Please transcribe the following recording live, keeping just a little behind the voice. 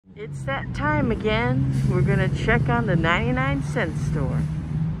It's that time again. We're gonna check on the 99-cent store.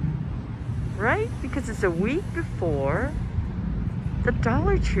 Right? Because it's a week before the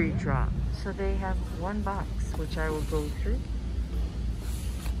Dollar Tree drop. So they have one box, which I will go through.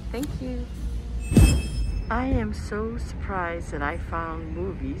 Thank you. I am so surprised that I found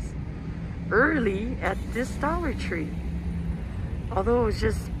movies early at this Dollar Tree. Although it was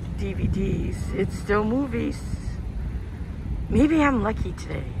just DVDs, it's still movies. Maybe I'm lucky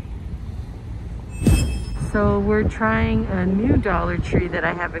today. So we're trying a new Dollar Tree that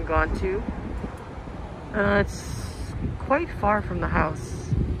I haven't gone to. It's quite far from the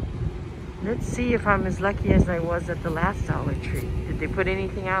house. Let's see if I'm as lucky as I was at the last Dollar Tree. Did they put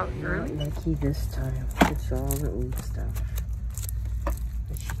anything out early? Not lucky this time. It's all the old stuff,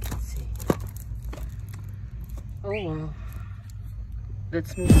 as you can see. Oh well.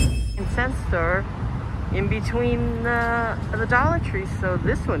 Let's move. In cent store in between the Dollar Tree, so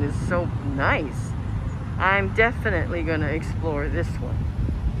this one is so nice. I'm definitely gonna explore this one.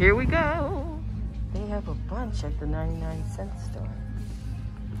 Here we go. They have a bunch at the 99-cent store.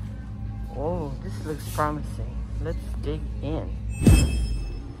 Oh, this looks promising. Let's dig in.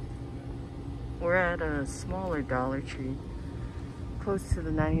 We're at a smaller Dollar Tree, close to the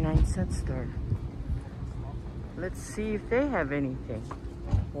 99-cent store. Let's see if they have anything.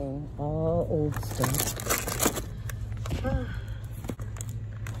 Oh, all old stuff.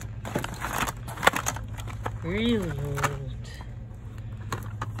 Really old.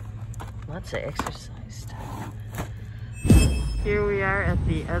 Lots of exercise stuff. Here we are at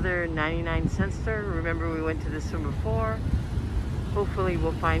the other 99-cent store. Remember we went to this one before. Hopefully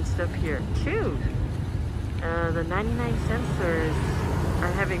we'll find stuff here too. The 99-cent stores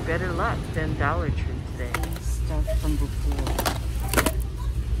are having better luck than Dollar Tree today. Stuff from before.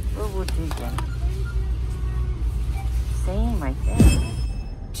 But we'll dig in. Same, I think.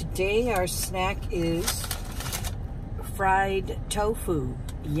 Today our snack is fried tofu.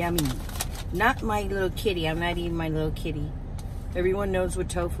 Yummy. Not my little kitty. I'm not eating my little kitty. Everyone knows what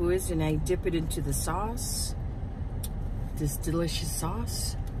tofu is, and I dip it into the sauce. This delicious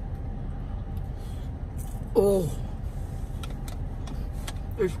sauce. Oh,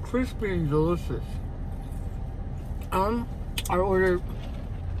 it's crispy and delicious. I ordered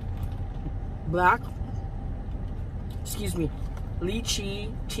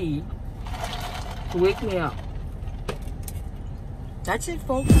lychee tea to wake me up. That's it,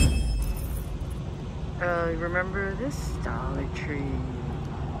 folks. Remember this Dollar Tree?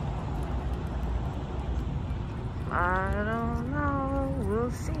 I don't know. We'll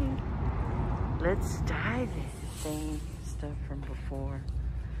see. Let's dive in. Same stuff from before.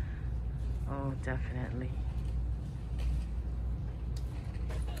 Oh, definitely.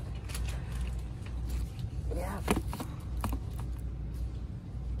 Yeah.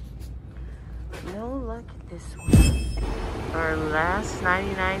 No luck at this one. Our last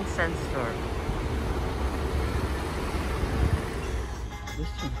 99-cent store. This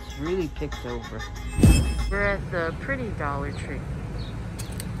one's really picked over. We're at the pretty Dollar Tree.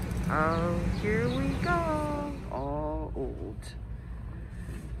 Oh, here we go. All old.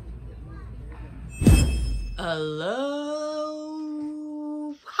 Aloha!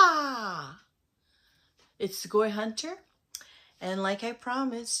 It's the Goy Hunter, and like I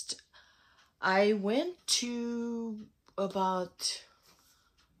promised, I went to about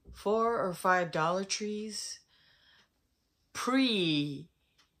 4 or 5 Dollar Trees pre-July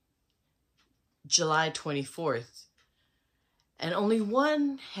 24th, and only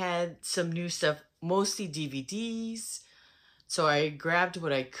one had some new stuff, mostly DVDs, so I grabbed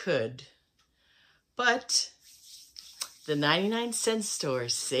what I could. But the 99-cent store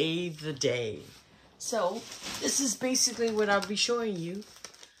saved the day. So this is basically what I'll be showing you.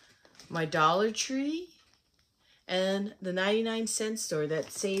 My Dollar Tree and the 99-cent store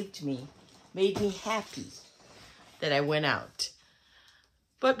that saved me, made me happy that I went out.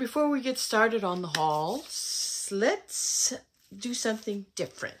 But before we get started on the hauls, let's do something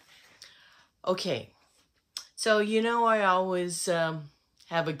different. Okay, so you know I always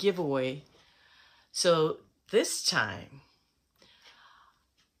have a giveaway. So this time,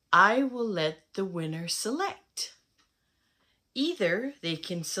 I will let the winner select. Either they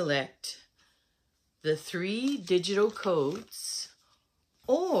can select the 3 digital codes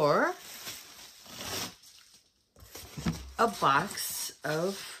or a box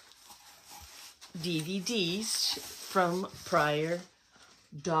of DVDs from prior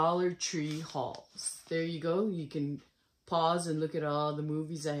Dollar Tree hauls. There you go. You can pause and look at all the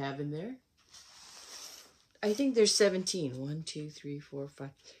movies I have in there. I think there's 17. 1, 2, 3, 4, 5,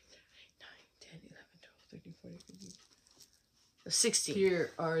 6, 7, 8, 9, 10, 11, 12, 13, 14, 15. 16.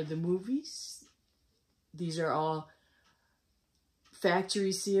 Here are the movies. These are all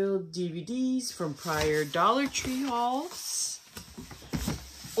factory sealed DVDs from prior Dollar Tree hauls.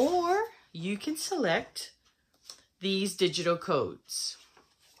 Or you can select these digital codes.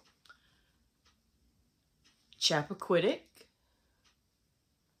 Chappaquiddick,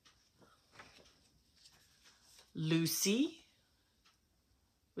 Lucy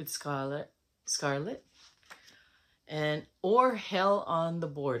with Scarlet, and or Hell on the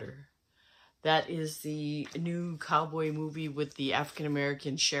Border. That is the new cowboy movie with the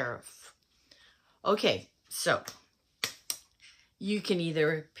African-American sheriff. Okay, so you can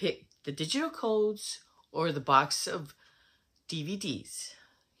either pick the digital codes or the box of DVDs.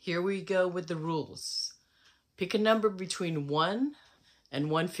 Here we go with the rules. Pick a number between 1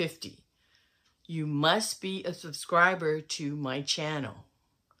 and 150. You must be a subscriber to my channel.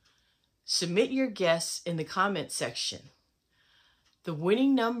 Submit your guess in the comment section. The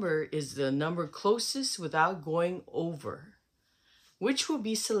winning number is the number closest without going over, which will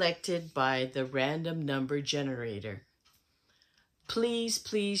be selected by the random number generator. Please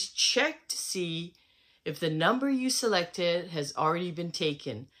check to see if the number you selected has already been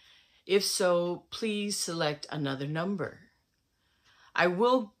taken. If so, please select another number. I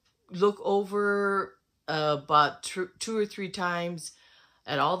will look over about 2 or 3 times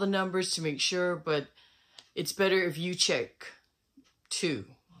at all the numbers to make sure, but it's better if you check too.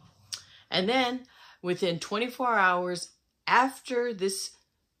 And then within 24 hours after this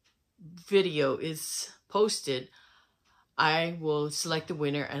video is posted, I will select the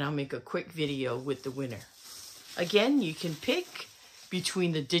winner and I'll make a quick video with the winner. Again, you can pick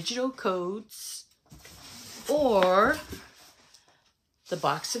between the digital codes or the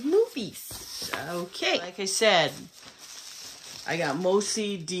box of movies. Okay, like I said, I got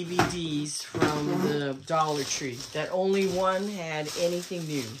mostly DVDs from the Dollar Tree. That only one had anything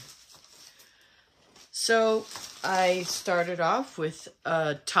new. So I started off with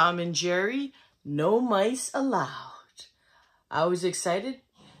Tom and Jerry, No Mice Allowed. I was excited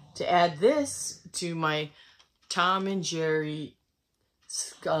to add this to my Tom and Jerry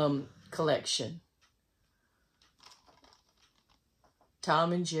collection.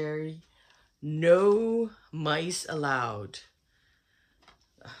 Tom and Jerry, No Mice Allowed.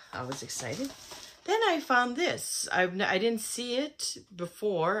 I was excited. Then I found this. I didn't see it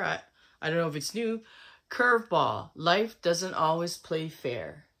before. I don't know if it's new. Curveball. Life Doesn't Always Play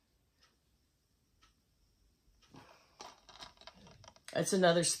Fair. It's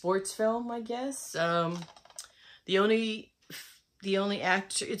another sports film, I guess. The only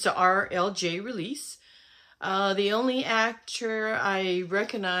actor, it's a RLJ release. The only actor I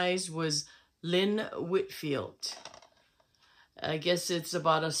recognized was Lynn Whitfield. I guess it's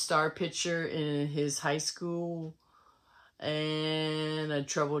about a star pitcher in his high school and a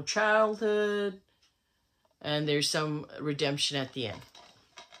troubled childhood. And there's some redemption at the end.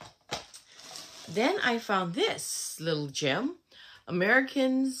 Then I found this little gem.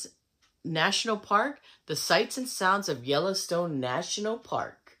 Americans National Park, The Sights and Sounds of Yellowstone National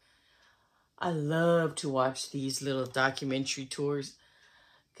Park. I love to watch these little documentary tours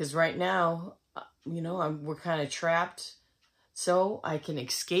because right now, you know, we're kind of trapped. So I can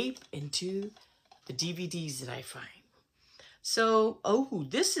escape into the DVDs that I find. So, oh,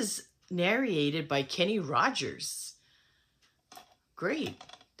 this is narrated by Kenny Rogers. Great.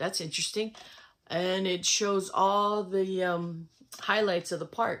 That's interesting. And it shows all the highlights of the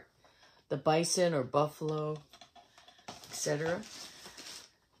park. The bison or buffalo, etc.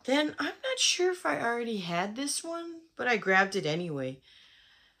 Then I'm not sure if I already had this one, but I grabbed it anyway.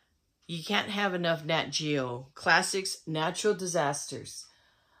 You Can't Have Enough Nat Geo. Classics, Natural Disasters.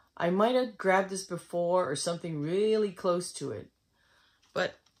 I might have grabbed this before or something really close to it.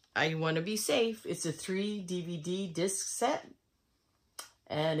 But I want to be safe. It's a 3 DVD disc set.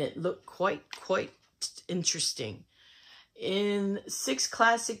 And it looked quite interesting. In 6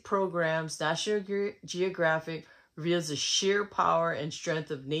 classic programs, National Geographic reveals the sheer power and strength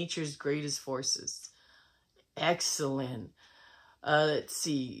of nature's greatest forces. Excellent. Let's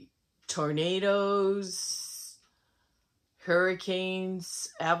see. Tornadoes, hurricanes,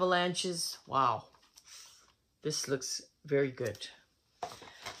 avalanches. Wow. This looks very good.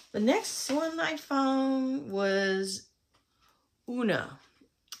 The next one I found was Una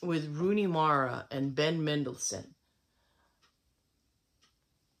with Rooney Mara and Ben Mendelsohn.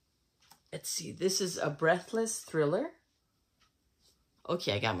 Let's see. This is a breathless thriller.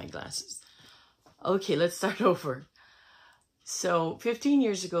 Okay, I got my glasses. Okay, let's start over. So, 15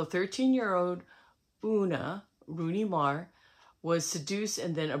 years ago, 13-year-old Una, Rooney Mara, was seduced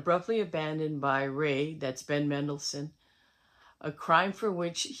and then abruptly abandoned by Ray, that's Ben Mendelsohn, a crime for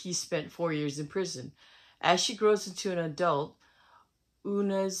which he spent 4 years in prison. As she grows into an adult,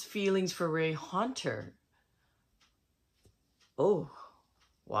 Una's feelings for Ray haunt her. Oh,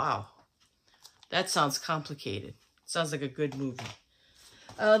 wow. That sounds complicated. Sounds like a good movie.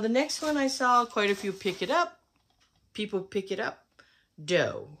 The next one I saw quite a few pick it up. People pick it up.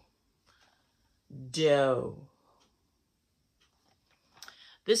 Doe.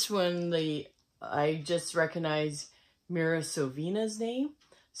 This one, I just recognize Mira Sovina's name.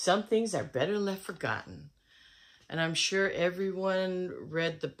 Some things are better left forgotten. And I'm sure everyone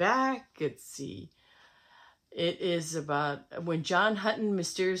read the back. Let's see. It is about when John Hutton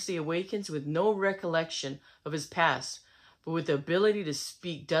mysteriously awakens with no recollection of his past, but with the ability to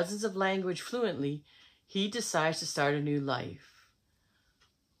speak dozens of languages fluently, he decides to start a new life.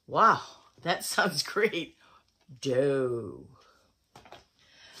 Wow, that sounds great. Doe.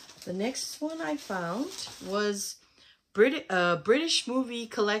 The next one I found was British movie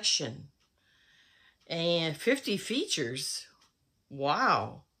collection. And 50 features.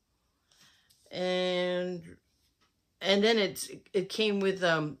 Wow. And then it came with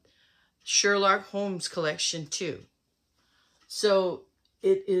Sherlock Holmes collection too. So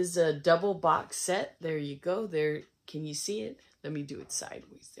it is a double box set. There you go. There, can you see it? Let me do it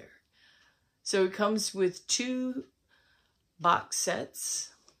sideways there. So it comes with 2 box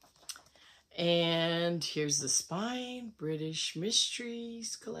sets. And here's the spine, British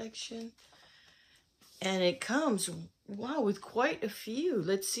Mysteries collection. And it comes, wow, with quite a few.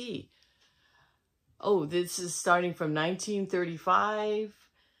 Let's see. Oh, this is starting from 1935.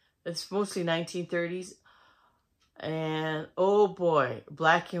 It's mostly 1930s. And, oh boy,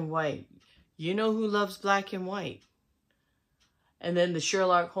 black and white. You know who loves black and white? And then the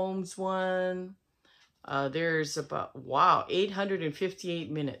Sherlock Holmes one. There's about, wow, 858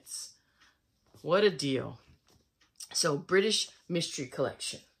 minutes. What a deal. So, British Mystery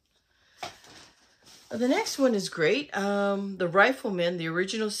Collection. The next one is great. The Rifleman, the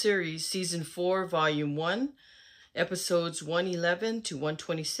original series, Season 4, Volume 1, Episodes 111 to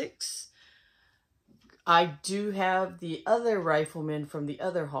 126. I do have the other Rifleman from the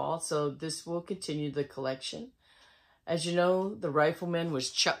other haul, so this will continue the collection. As you know, the Rifleman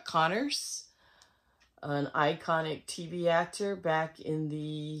was Chuck Connors, an iconic TV actor back in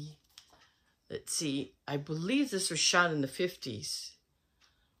the... Let's see, I believe this was shot in the 50s.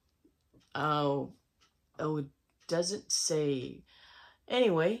 Oh, it doesn't say.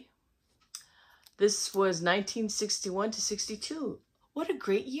 Anyway, this was 1961 to 62. What a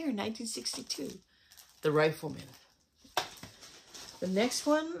great year, 1962. The Rifleman. The next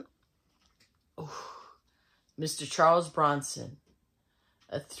one, oh, Mr. Charles Bronson.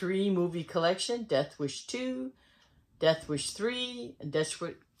 A 3-movie collection, Death Wish 2, Death Wish 3, and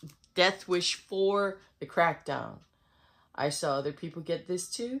Death Wish 4, The Crackdown. I saw other people get this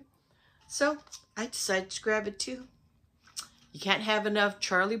too, so I decided to grab it too. You can't have enough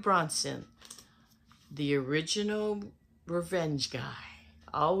Charlie Bronson, the original revenge guy.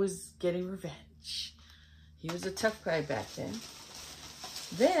 Always getting revenge. He was a tough guy back then.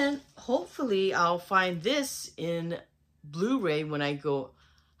 Then, hopefully, I'll find this in Blu-ray when I go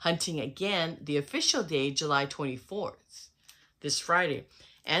hunting again, the official day, July 24th, this Friday.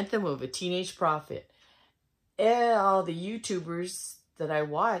 Anthem of a Teenage Prophet. And all the YouTubers that I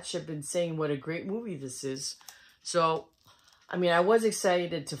watch have been saying what a great movie this is. So, I mean, I was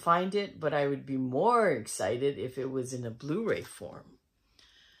excited to find it, but I would be more excited if it was in a Blu-ray form.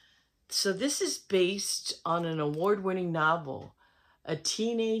 So this is based on an award-winning novel. A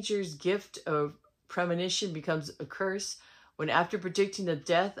teenager's gift of premonition becomes a curse when, after predicting the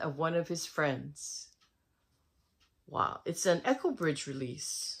death of one of his friends. Wow, it's an Echo Bridge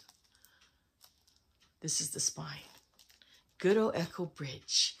release. This is the spine. Good old Echo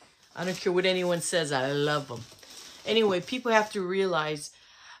Bridge. I don't care what anyone says, I love them. Anyway, people have to realize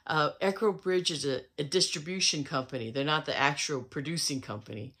Echo Bridge is a distribution company. They're not the actual producing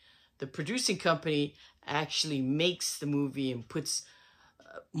company. The producing company actually makes the movie and puts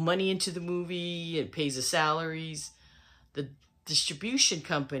money into the movie and pays the salaries. The distribution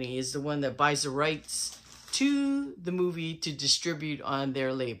company is the one that buys the rights to the movie to distribute on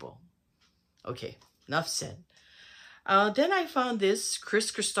their label. Okay, enough said. Then I found this,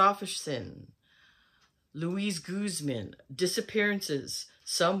 Chris Christopherson, Louise Guzman, Disappearances.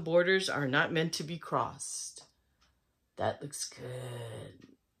 Some borders are not meant to be crossed. That looks good.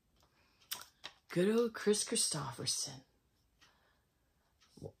 Good old Chris Christopherson.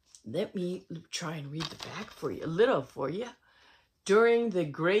 Let me try and read the back for you, a little for you. During the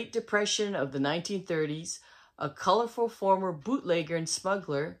Great Depression of the 1930s, a colorful former bootlegger and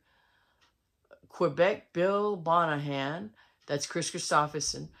smuggler, Quebec Bill Bonahan, that's Chris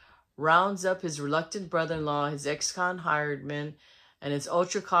Christopherson, rounds up his reluctant brother-in-law, his ex-con hired man, and his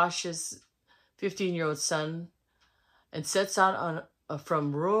ultra-cautious 15-year-old son, and sets out on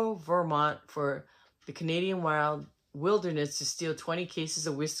from rural Vermont for the Canadian wilderness to steal 20 cases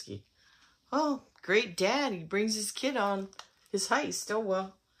of whiskey. Oh, great dad. He brings his kid on his heist. Oh,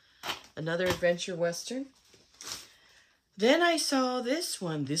 well. Another adventure western. Then I saw this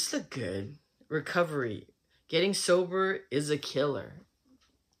one. This looked good. Recovery. Getting sober is a killer.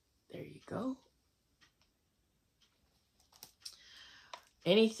 There you go.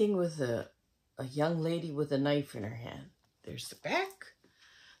 Anything with a young lady with a knife in her hand. There's the back.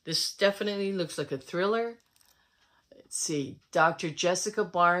 This definitely looks like a thriller. Let's see. Dr. Jessica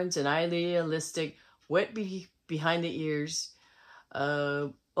Barnes and idealistic, wet behind the ears.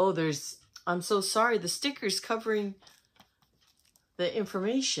 I'm so sorry. The sticker's covering the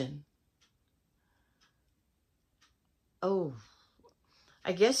information. Oh,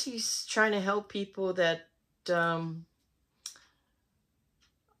 I guess he's trying to help people that, I'm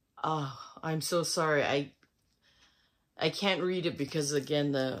so sorry. I can't read it because,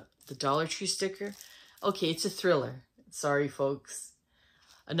 again, the Dollar Tree sticker. Okay, it's a thriller. Sorry, folks.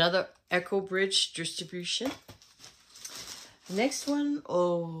 Another Echo Bridge distribution. Next one,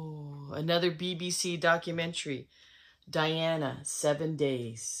 another BBC documentary. Diana, 7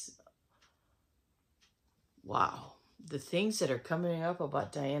 Days. Wow. The things that are coming up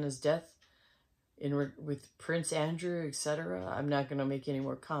about Diana's death with Prince Andrew, etc. I'm not going to make any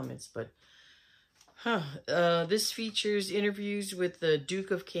more comments, but this features interviews with the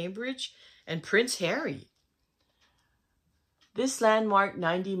Duke of Cambridge and Prince Harry. This landmark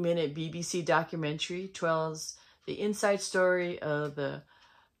 90-minute BBC documentary tells the inside story of the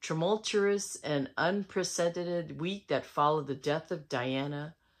tumultuous and unprecedented week that followed the death of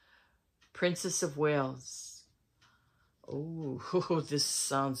Diana, Princess of Wales. Oh, this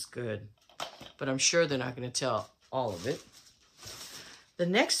sounds good. But I'm sure they're not going to tell all of it. The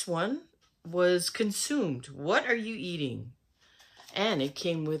next one was Consumed. What Are You Eating? And it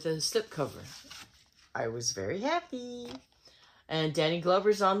came with a slipcover. I was very happy. And Danny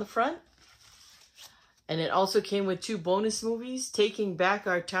Glover's on the front. And it also came with 2 bonus movies, Taking Back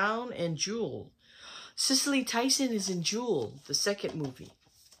Our Town and Jewel. Cicely Tyson is in Jewel, the second movie.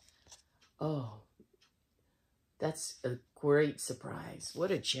 Oh, that's a great surprise.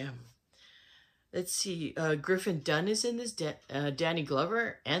 What a gem. Let's see. Griffin Dunn is in this. Danny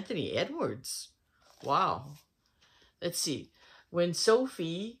Glover. Anthony Edwards. Wow. Let's see. When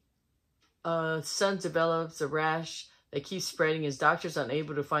Sophie, son develops a rash that keeps spreading as doctors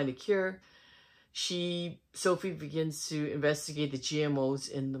unable to find a cure, Sophie begins to investigate the GMOs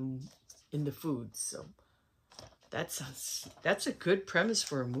in the food. So that's a good premise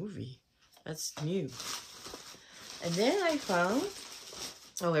for a movie. That's new. And then I found,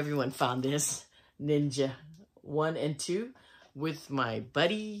 everyone found this, Ninja 1 and 2 with my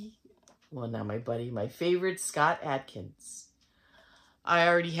buddy, well, not my buddy, my favorite, Scott Adkins. I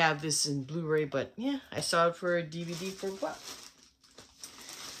already have this in Blu-ray, but yeah, I saw it for a DVD for a while.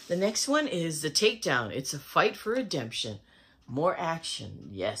 The next one is The Takedown. It's a fight for redemption. More action,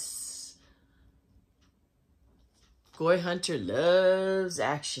 yes. Goy Hunter loves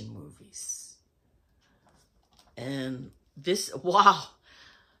action movies. And this, wow.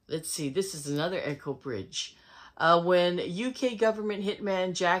 Let's see, this is another Echo Bridge. When UK government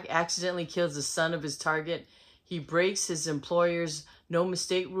hitman Jack accidentally kills the son of his target, he breaks his employer's no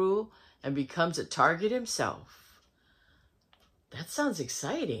mistake rule and becomes a target himself. That sounds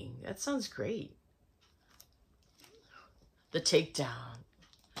exciting. That sounds great. The Takedown.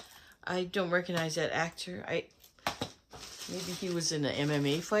 I don't recognize that actor. Maybe he was in an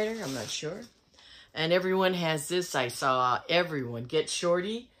MMA fighter. I'm not sure. And everyone has this. I saw everyone. Get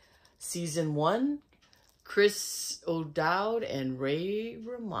Shorty, Season 1. Chris O'Dowd and Ray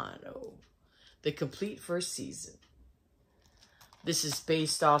Romano. The complete first season. This is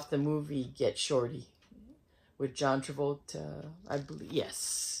based off the movie Get Shorty with John Travolta, I believe.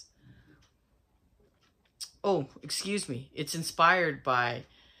 Yes. Oh, excuse me. It's inspired by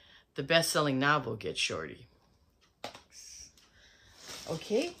the best-selling novel Get Shorty.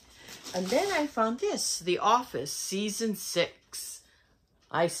 Okay. And then I found this, The Office, Season 6.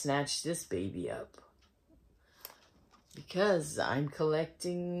 I snatched this baby up because I'm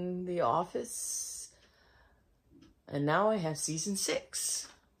collecting The Office. And now I have Season 6.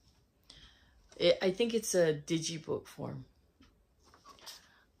 I think it's a digibook form.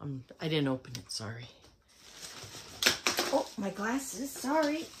 I didn't open it, sorry. Oh, my glasses,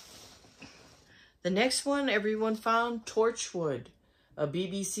 sorry. The next one everyone found, Torchwood, a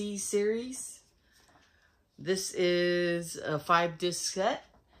BBC series. This is a 5-disc set,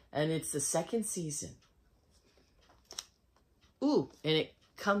 and it's the 2nd season. Ooh, and it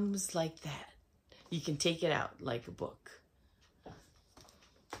comes like that. You can take it out like a book.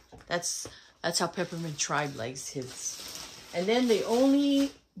 That's how Peppermint Tribe likes his. And then the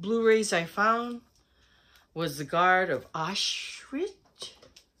only Blu-rays I found was The Guard of Auschwitz.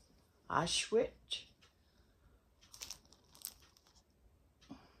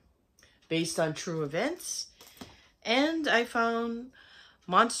 Based on true events. And I found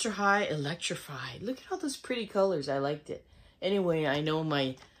Monster High Electrified. Look at all those pretty colors. I liked it. Anyway, I know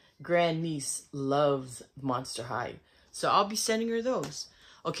my grandniece loves Monster High, so I'll be sending her those.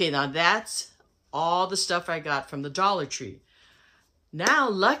 Okay, now that's all the stuff I got from the Dollar Tree. Now,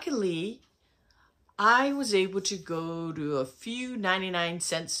 luckily, I was able to go to a few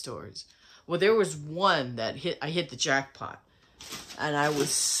 99-cent stores. Well, there was one that I hit the jackpot, and I was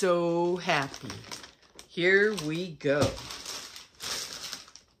so happy. Here we go.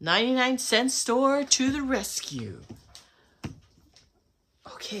 99-cent store to the rescue.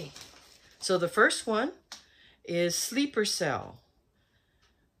 Okay, so the first one is Sleeper Cell.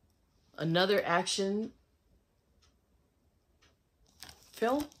 Another action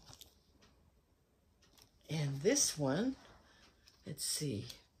film. And this one, let's see,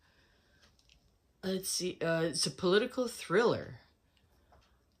 it's a political thriller.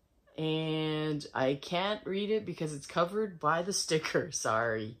 And I can't read it because it's covered by the sticker,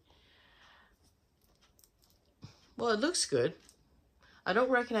 sorry. Well, it looks good. I don't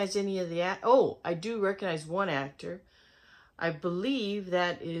recognize any of the oh, I do recognize one actor. I believe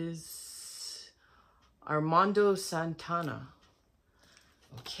that is Armando Santana.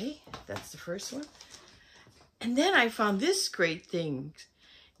 Okay, that's the first one. And then I found this great thing.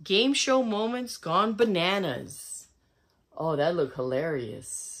 Game Show Moments Gone Bananas. Oh, that looked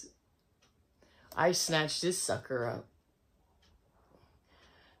hilarious. I snatched this sucker up.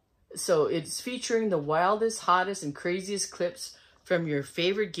 So it's featuring the wildest, hottest, and craziest clips from your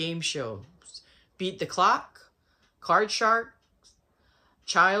favorite game shows. Beat the Clock, Card Shark,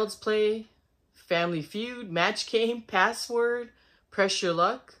 Child's Play, Family Feud, Match Game, Password, Press Your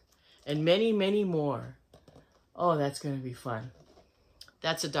Luck, and many, many more. Oh, that's going to be fun.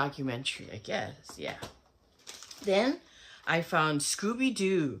 That's a documentary, I guess. Yeah. Then I found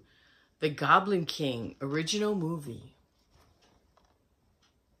Scooby-Doo, The Goblin King original movie.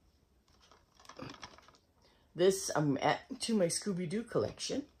 This, I'm adding to my Scooby-Doo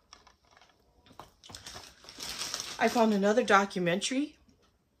collection. I found another documentary,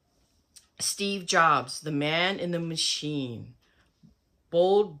 Steve Jobs, The Man in the Machine.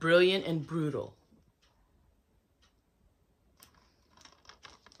 Bold, brilliant, and brutal.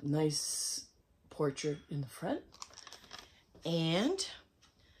 Nice portrait in the front. And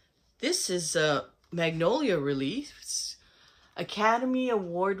this is a Magnolia release. Academy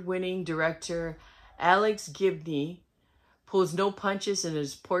Award-winning director Alex Gibney pulls no punches in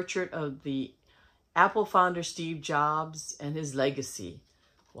his portrait of the Apple founder Steve Jobs and his legacy.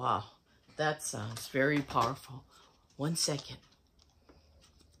 Wow, that sounds very powerful. 1 second.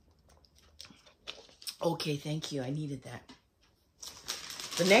 Okay, thank you. I needed that.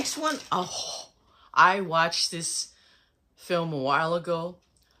 The next one, oh, I watched this film a while ago,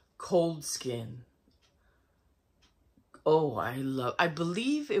 Cold Skin. Oh, I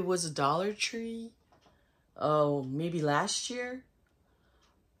believe it was a Dollar Tree. Oh, maybe last year.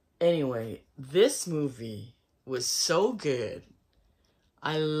 Anyway, this movie was so good.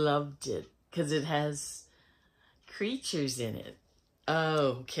 I loved it because it has creatures in it.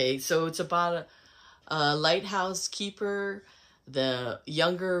 Oh, okay. So it's about a lighthouse keeper. The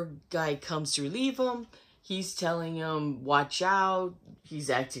younger guy comes to relieve him. He's telling him, watch out. He's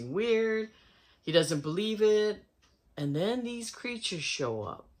acting weird. He doesn't believe it. And then these creatures show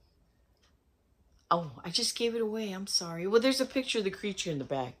up. Oh, I just gave it away. I'm sorry. Well, there's a picture of the creature in the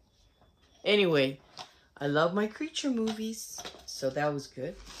back. Anyway, I love my creature movies. So that was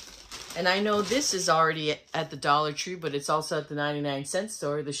good. And I know this is already at the Dollar Tree, but it's also at the 99-cent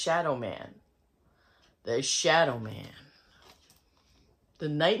store, The Shadow Man. The Shadow Man. The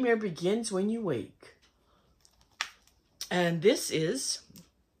nightmare begins when you wake. And this is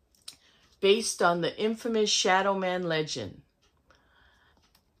based on the infamous Shadow Man legend.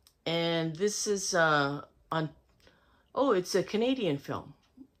 And this is oh, it's a Canadian film.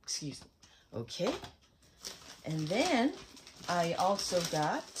 Excuse me. Okay. And then I also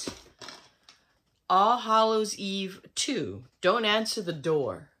got All Hallows Eve 2. Don't Answer the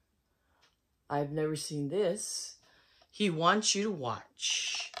Door. I've never seen this. He wants you to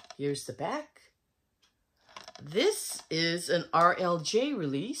watch. Here's the back. This is an RLJ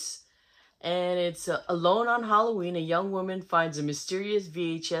release. And it's alone on Halloween, a young woman finds a mysterious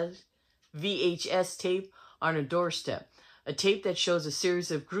VHS tape on her doorstep. A tape that shows a series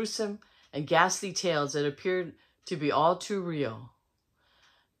of gruesome and ghastly tales that appear to be all too real.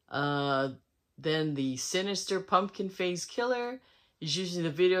 Then the sinister pumpkin-faced killer is using the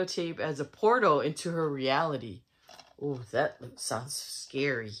videotape as a portal into her reality. Oh, that sounds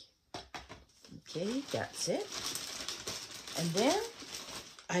scary. Okay, that's it. And then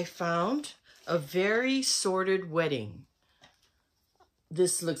I found A Very Sordid Wedding.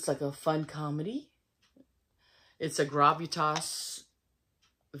 This looks like a fun comedy. It's a gravitas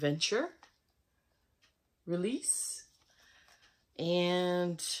venture release.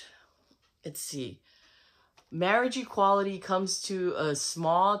 And let's see. Marriage equality comes to a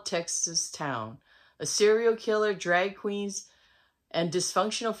small Texas town. A serial killer, drag queens, and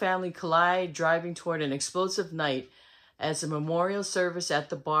dysfunctional family collide, driving toward an explosive night as a memorial service at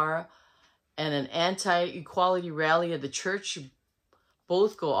the bar and an anti-equality rally at the church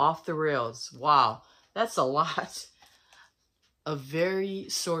both go off the rails. Wow, that's a lot. A Very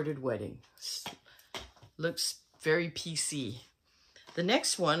Sordid Wedding. Looks very PC. The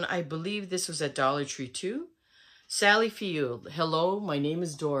next one, I believe this was at Dollar Tree too. Sally Field. Hello, my name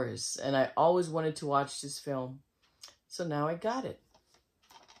is Doris, and I always wanted to watch this film. So now I got it.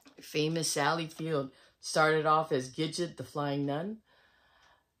 Famous Sally Field started off as Gidget the Flying Nun.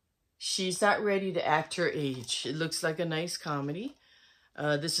 She's not ready to act her age. It looks like a nice comedy.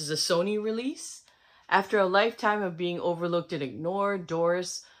 This is a Sony release. After a lifetime of being overlooked and ignored,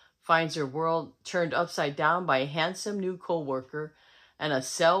 Doris finds her world turned upside down by a handsome new co-worker and a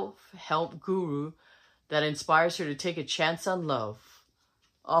self-help guru that inspires her to take a chance on love.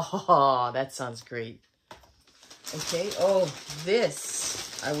 Oh, that sounds great. Okay, oh,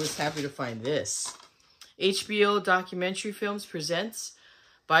 this. I was happy to find this. HBO Documentary Films presents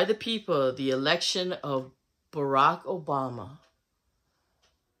By the People, the election of Barack Obama.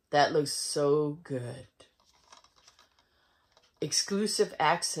 That looks so good. Exclusive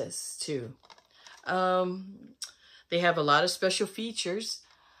access, too. They have a lot of special features.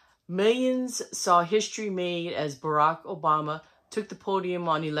 Millions saw history made as Barack Obama took the podium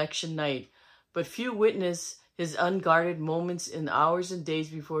on election night, but few witnessed his unguarded moments in hours and days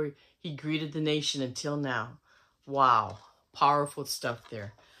before he greeted the nation until now. Wow, powerful stuff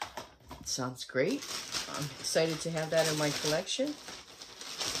there. Sounds great. I'm excited to have that in my collection.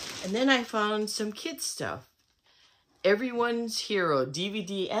 And then I found some kids stuff. Everyone's Hero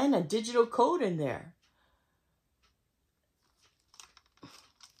DVD and a digital code in there.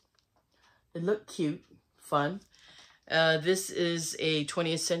 It looked cute, fun. This is a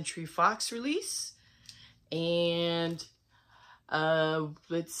 20th Century Fox release. And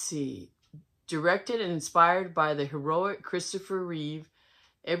let's see. Directed and inspired by the heroic Christopher Reeve,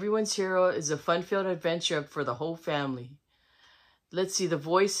 Everyone's Hero is a fun-filled adventure for the whole family. Let's see. The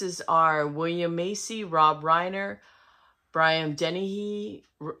voices are William Macy, Rob Reiner, Brian Dennehy,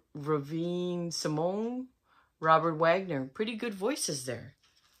 Ravine Simone, Robert Wagner. Pretty good voices there.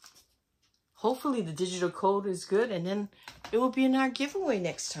 Hopefully the digital code is good, and then it will be in our giveaway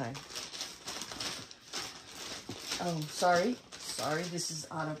next time. Oh, sorry. Sorry, this is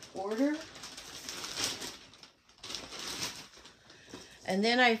out of order. And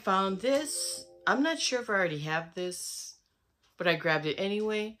then I found this. I'm not sure if I already have this, but I grabbed it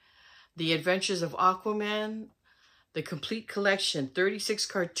anyway. The Adventures of Aquaman, the complete collection, 36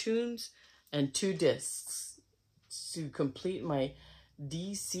 cartoons and 2 discs to complete my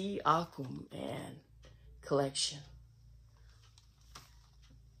DC Aquaman collection.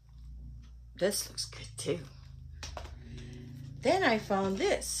 This looks good too. Then I found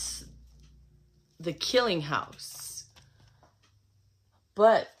this, The Killing House.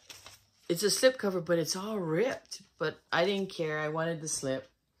 But it's a slipcover, but it's all ripped. But I didn't care. I wanted the slip.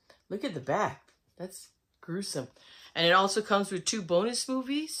 Look at the back. That's gruesome. And it also comes with 2 bonus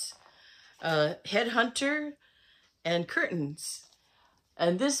movies, Headhunter and Curtains.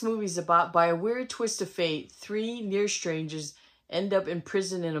 And this movie's about, by a weird twist of fate, 3 near strangers end up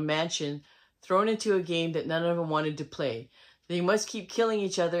imprisoned in a mansion, thrown into a game that none of them wanted to play. They must keep killing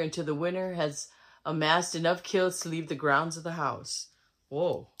each other until the winner has amassed enough kills to leave the grounds of the house.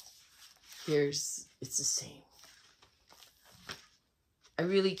 Whoa. It's the same. I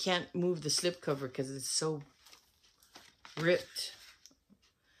really can't move the slipcover because it's so ripped.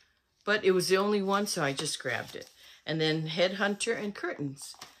 But it was the only one, so I just grabbed it. And then Headhunter and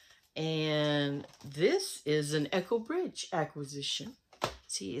Curtains. And this is an Echo Bridge acquisition.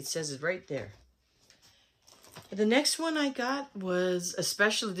 See, it says it right there. The next one I got was a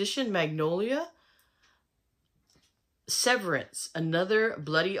special edition Magnolia Severance, another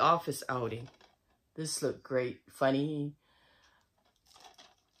bloody office outing. This looked great, funny,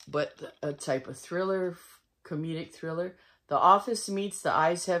 but a type of thriller, comedic thriller. The Office meets The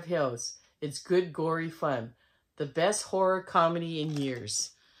Eyes Have Hills. It's good, gory fun. The best horror comedy in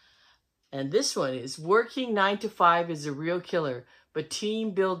years. And this one is working 9 to 5 is a real killer, but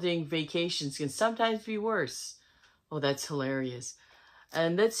team building vacations can sometimes be worse. Oh, that's hilarious.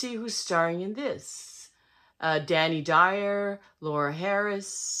 And let's see who's starring in this. Danny Dyer, Laura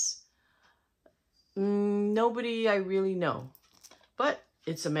Harris. Nobody I really know. But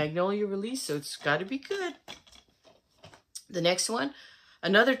it's a Magnolia release, so it's got to be good. The next one,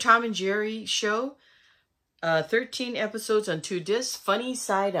 another Tom and Jerry show. 13 episodes on 2 discs. Funny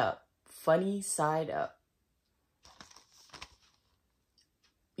Side Up. Funny Side Up.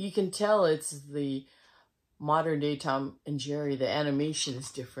 You can tell it's the modern day Tom and Jerry. The animation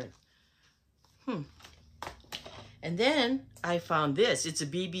is different. And then I found this. It's a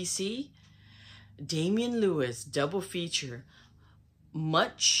BBC Damian Lewis double feature.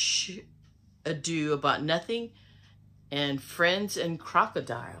 Much Ado About Nothing and Friends and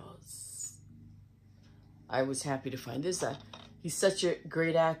Crocodiles. I was happy to find this. He's such a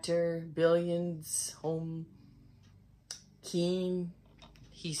great actor. Billions, Home, Keen.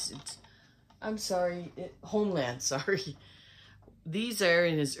 Homeland, sorry. These are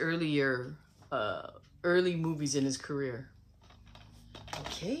in his early movies in his career.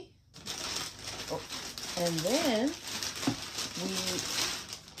 Okay. Oh, and then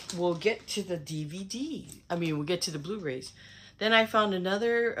we'll get to the DVD. We'll get to the Blu-rays. Then I found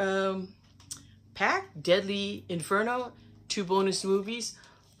another pack, Deadly Inferno, 2 bonus movies,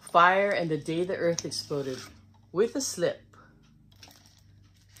 Fire and the Day the Earth Exploded, with a slip.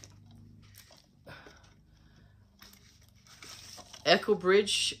 Echo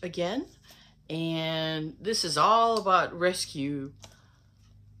Bridge again, and this is all about rescue.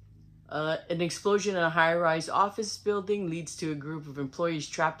 An explosion in a high-rise office building leads to a group of employees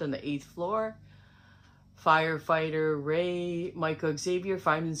trapped on the 8th floor. Firefighter Michael Xavier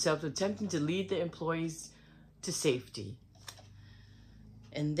finds himself attempting to lead the employees to safety.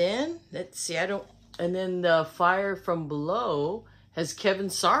 And then, let's see, and then the Fire from Below has Kevin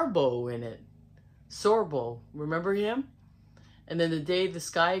Sorbo in it. Sorbo, remember him? And then The Day the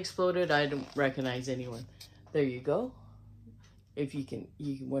Sky Exploded, I don't recognize anyone. There you go. If you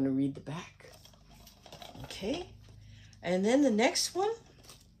want to read the back. Okay. And then the next one,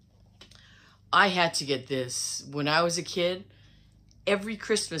 I had to get this. When I was a kid, every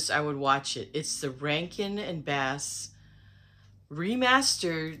Christmas I would watch it. It's the Rankin and Bass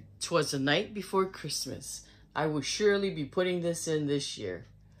remastered 'Twas the Night Before Christmas. I will surely be putting this in this year.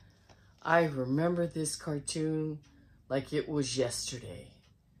 I remember this cartoon like it was yesterday.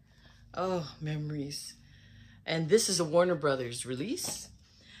 Oh, memories. And this is a Warner Brothers release.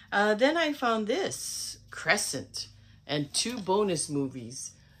 Then I found this, Crescent, and 2 bonus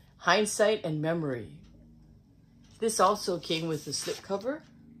movies, Hindsight and Memory. This also came with a slipcover,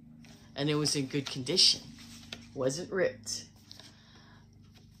 and it was in good condition. Wasn't ripped.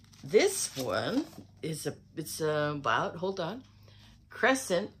 This one is about, hold on.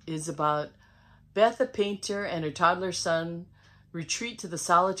 Crescent is about Beth, a painter, and her toddler son retreat to the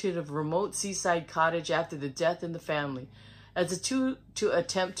solitude of a remote seaside cottage after the death in the family. As the two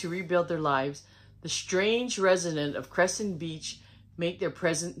attempt to rebuild their lives, the strange resident of Crescent Beach make their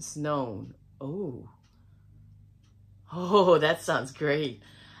presence known. Oh, that sounds great.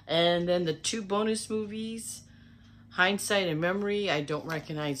 And then the 2 bonus movies, Hindsight and Memory, I don't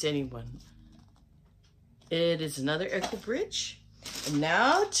recognize anyone. It is another Echo Bridge. And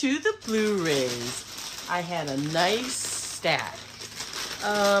now to the Blu-rays. I had a nice stack.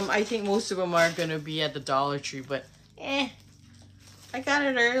 I think most of them are going to be at the Dollar Tree, but I got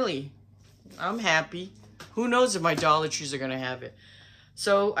it early. I'm happy. Who knows if my Dollar Trees are going to have it.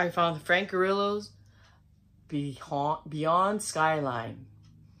 So I found Frank Grillo's Beyond Skyline.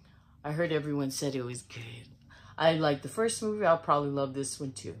 I heard everyone said it was good. I liked the first movie. I'll probably love this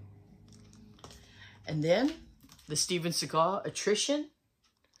one too. And then the Steven Seagal Attrition.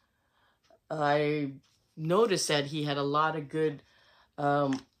 I noticed that he had a lot of good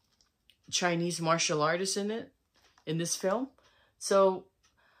Chinese martial artists in this film. So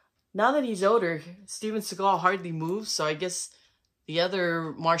now that he's older, Steven Seagal hardly moves. So I guess the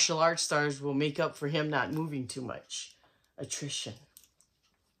other martial arts stars will make up for him not moving too much. Attrition.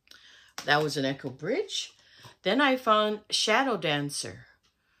 That was an Echo Bridge. Then I found Shadow Dancer.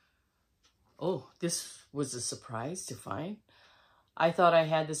 Oh, this was a surprise to find. I thought I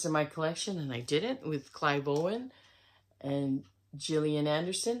had this in my collection and I didn't, with Clive Owen and Gillian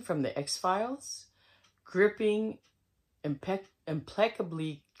Anderson from the X-Files. Gripping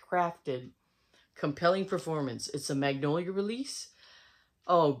impeccably crafted, compelling performance. It's a Magnolia release.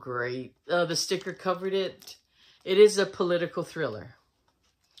 Oh, great. The sticker covered it. It is a political thriller.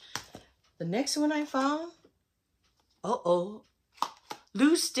 The next one I found,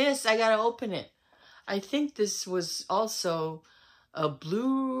 loose disc. I gotta open it. I think this was also a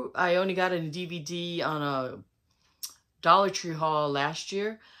blue. I only got it in DVD on a Dollar Tree haul last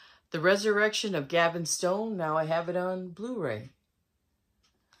year. The Resurrection of Gavin Stone. Now I have it on Blu-ray.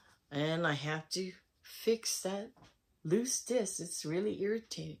 And I have to fix that loose disc. It's really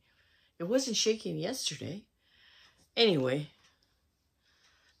irritating. It wasn't shaking yesterday. Anyway,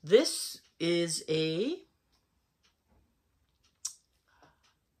 this is a,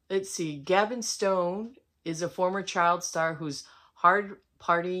 let's see, Gavin Stone is a former child star whose hard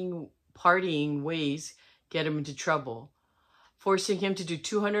partying ways get him into trouble, forcing him to do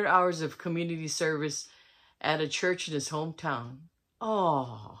 200 hours of community service at a church in his hometown.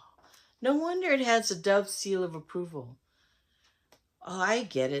 Oh, no wonder it has a Dove seal of approval. Oh, I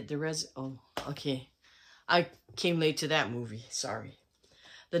get it. Oh, okay. I came late to that movie. Sorry.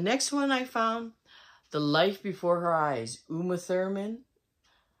 The next one I found, The Life Before Her Eyes, Uma Thurman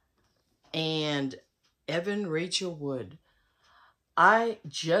and Evan Rachel Wood. I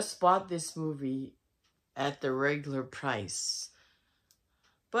just bought this movie at the regular price,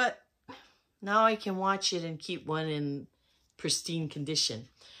 but now I can watch it and keep one in pristine condition.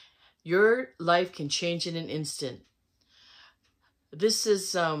 Your life can change in an instant. This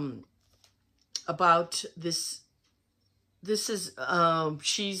is about this. This is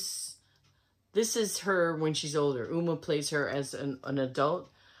her when she's older. Uma plays her as an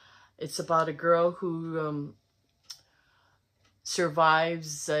adult. It's about a girl who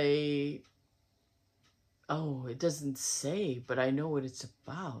survives it doesn't say, but I know what it's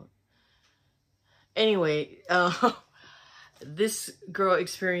about. Anyway, this girl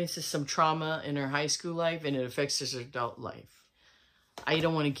experiences some trauma in her high school life, and it affects her adult life. I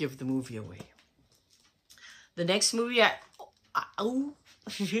don't want to give the movie away. The next movie,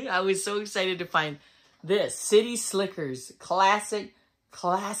 I was so excited to find this. City Slickers. Classic.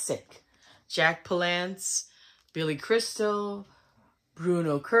 Jack Palance, Billy Crystal,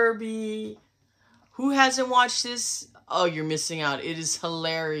 Bruno Kirby. Who hasn't watched this? Oh, you're missing out. It is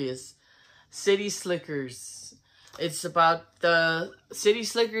hilarious. City Slickers. It's about the City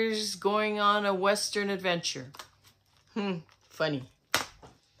Slickers going on a Western adventure. Funny.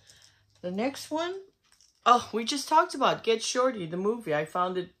 The next one, oh, we just talked about Get Shorty, the movie. I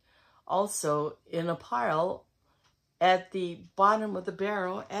found it also in a pile at the bottom of the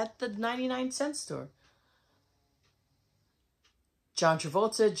barrel at the 99-cent store. John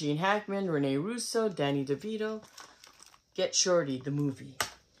Travolta, Gene Hackman, Rene Russo, Danny DeVito. Get Shorty, the movie.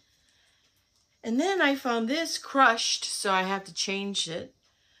 And then I found this crushed, so I have to change it.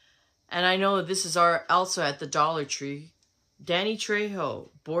 And I know this is also at the Dollar Tree. Danny Trejo,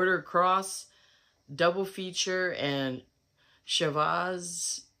 Border Cross, double feature, and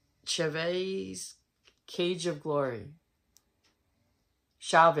Chavez, Cage of Glory.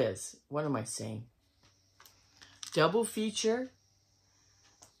 Chavez, what am I saying? Double feature,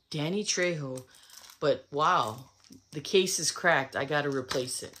 Danny Trejo. But wow, the case is cracked. I got to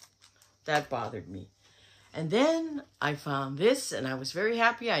replace it. That bothered me. And then I found this, and I was very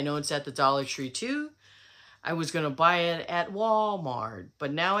happy. I know it's at the Dollar Tree too. I was going to buy it at Walmart,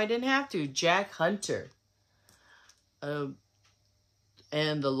 but now I didn't have to. Jack Hunter. And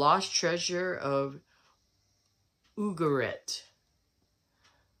the Lost Treasure of Ugarit.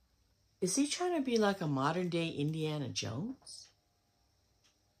 Is he trying to be like a modern-day Indiana Jones?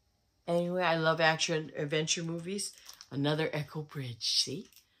 Anyway, I love action-adventure movies. Another Echo Bridge, see?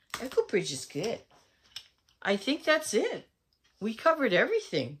 Echo Bridge is good. I think that's it. We covered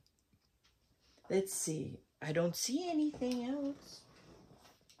everything. Let's see. I don't see anything else.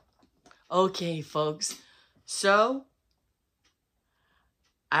 Okay, folks. So,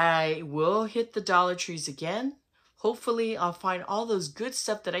 I will hit the Dollar Trees again. Hopefully, I'll find all those good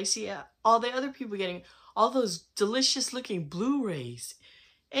stuff that I see all the other people getting. All those delicious looking Blu-rays.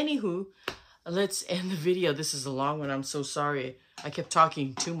 Anywho, let's end the video. This is a long one. I'm so sorry. I kept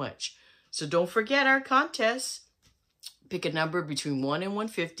talking too much. So don't forget our contest. Pick a number between 1 and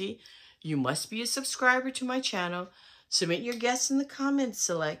 150. You must be a subscriber to my channel. Submit your guess in the comments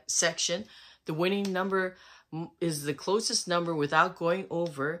section. The winning number is the closest number without going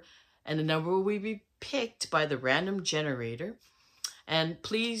over, and the number will be picked by the random generator. And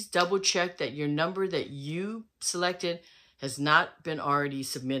please double check that your number that you selected has not been already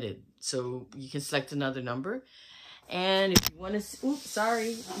submitted. So you can select another number. And if you want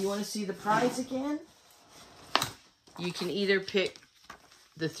to, you want to see the prize again, You can either pick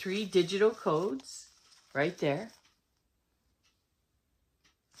the 3 digital codes right there,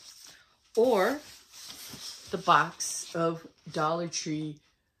 or the box of Dollar Tree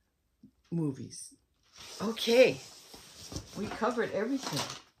movies. Okay, we covered everything.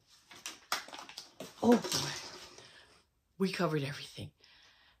 Oh boy, we covered everything.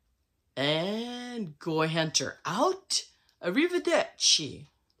 And Goy Hunter out. Arrivederci.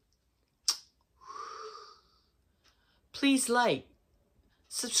 Please like,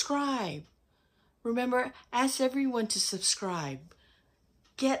 subscribe. Remember, ask everyone to subscribe.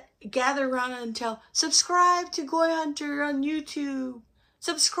 Gather around and tell, subscribe to Goy Hunter on YouTube.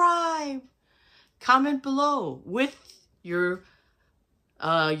 Subscribe. Comment below with your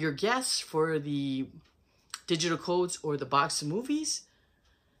guess for the digital codes or the box of movies.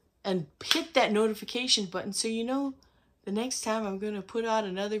 And hit that notification button so you know the next time I'm going to put out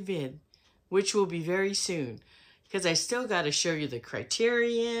another vid, which will be very soon. Because I still got to show you the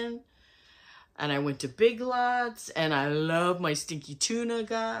Criterion. And I went to Big Lots. And I love my stinky tuna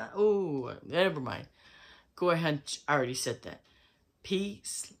guy. Oh, never mind. Go ahead. I already said that.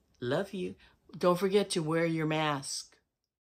 Peace. Love you. Don't forget to wear your mask.